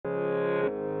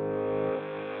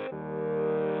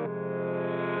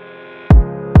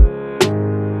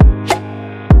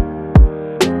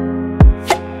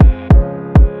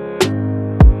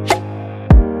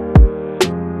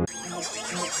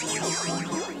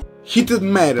heated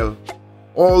metal.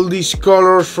 All these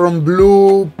colors from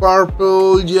blue,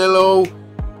 purple, yellow.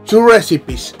 2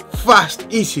 recipes, fast,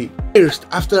 easy. First,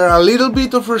 after a little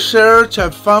bit of research, I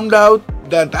found out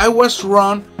that I was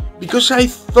wrong because I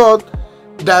thought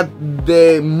that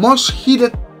the most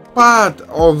heated part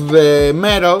of the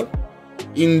metal,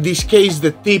 in this case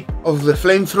the tip of the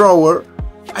flamethrower,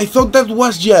 I thought that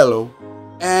was yellow,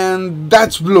 and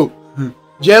that's blue.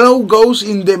 Yellow goes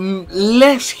in the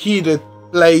less heated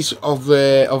place of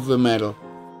the metal.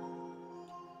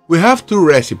 We have 2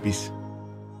 recipes.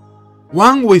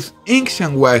 One with inks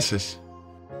and washes.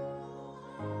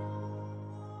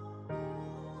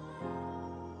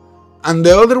 And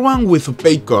the other one with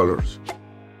opaque colors.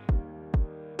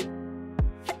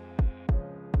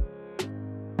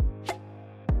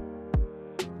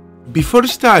 Before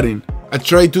starting, I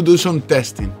tried to do some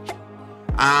testing.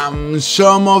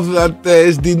 Some of that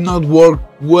test did not work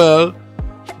well,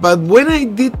 but when I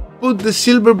did put the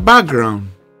silver background,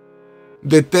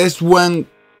 the test went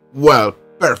well,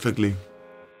 perfectly.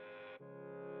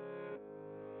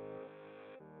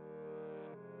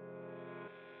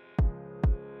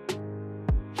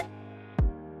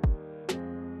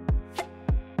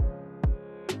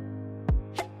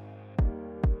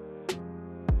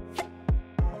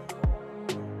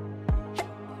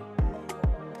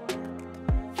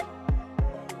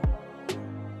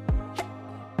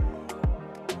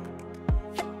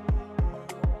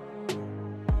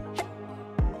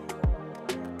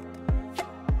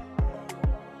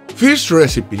 First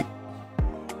recipe,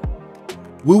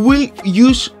 we will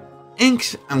use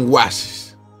inks and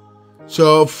washes.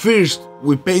 So first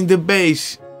we paint the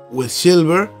base with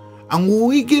silver and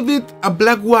we give it a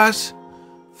black wash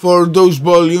for those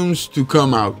volumes to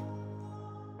come out.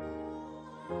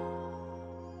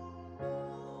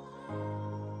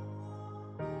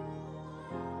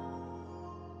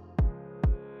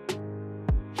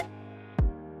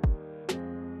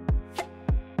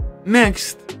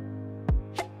 Next,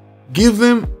 give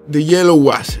them the yellow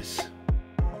washes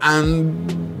and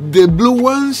the blue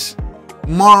ones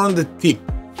more on the tip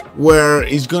where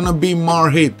it's gonna be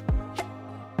more heat.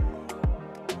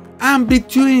 And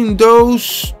between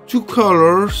those 2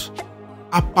 colors,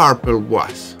 a purple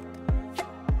wash.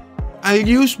 I'll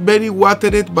use very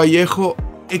watered Vallejo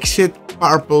except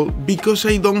purple because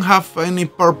I don't have any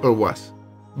purple wash,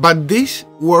 but this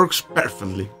works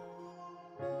perfectly.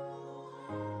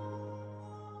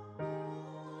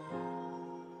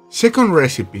 Second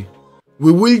recipe,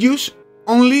 we will use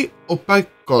only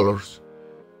opaque colors,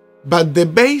 but the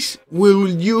base we will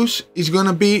use is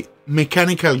gonna be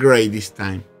mechanical gray this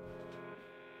time.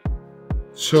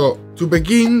 So to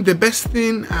begin, the best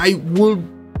thing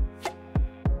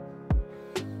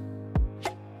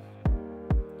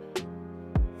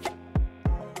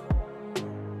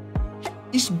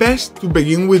it's best to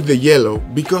begin with the yellow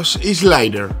because it's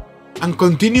lighter and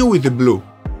continue with the blue.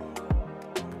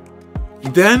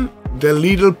 Then the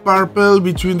little purple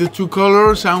between the 2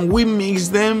 colors and we mix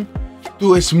them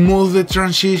to smooth the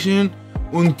transition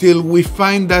until we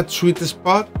find that sweet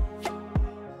spot.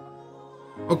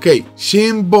 Okay,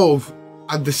 seeing both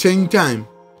at the same time,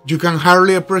 you can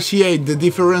hardly appreciate the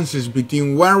differences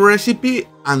between one recipe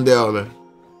and the other.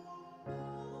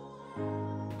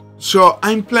 So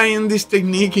I'm playing this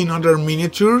technique in other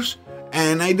miniatures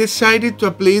and I decided to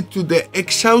apply it to the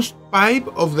exhaust pipe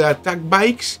of the attack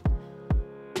bikes.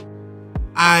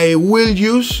 I will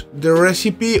use the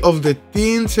recipe of the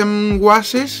tints and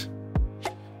washes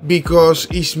because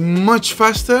it's much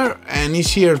faster and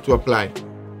easier to apply.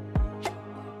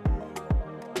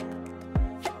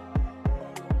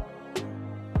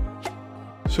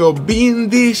 So being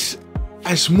this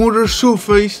a smoother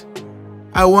surface,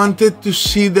 I wanted to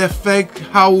see the effect,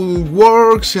 how it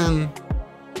works and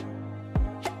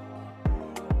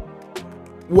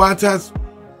what has...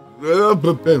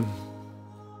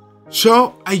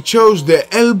 So I chose the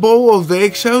elbow of the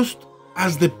exhaust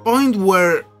as the point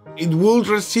where it will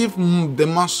receive the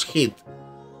most heat.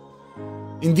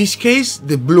 In this case,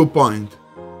 the blue point.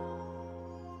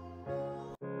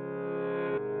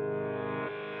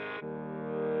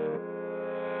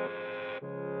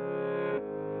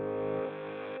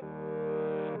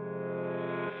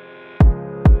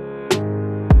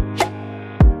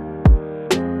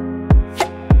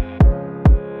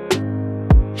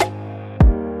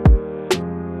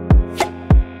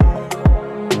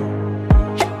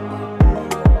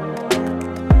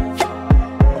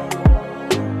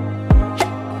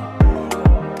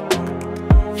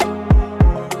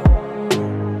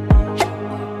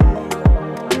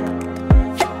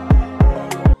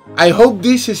 I hope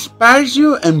this inspires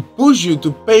you and pushes you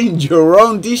to paint your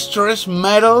own distressed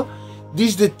metal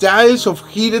these details of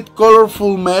heated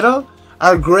colorful metal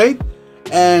are great.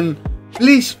 And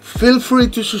please feel free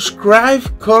to subscribe,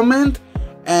 comment,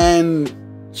 and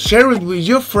share it with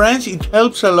your friends. It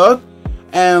helps a lot.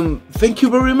 And thank you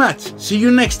very much. See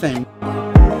you next time.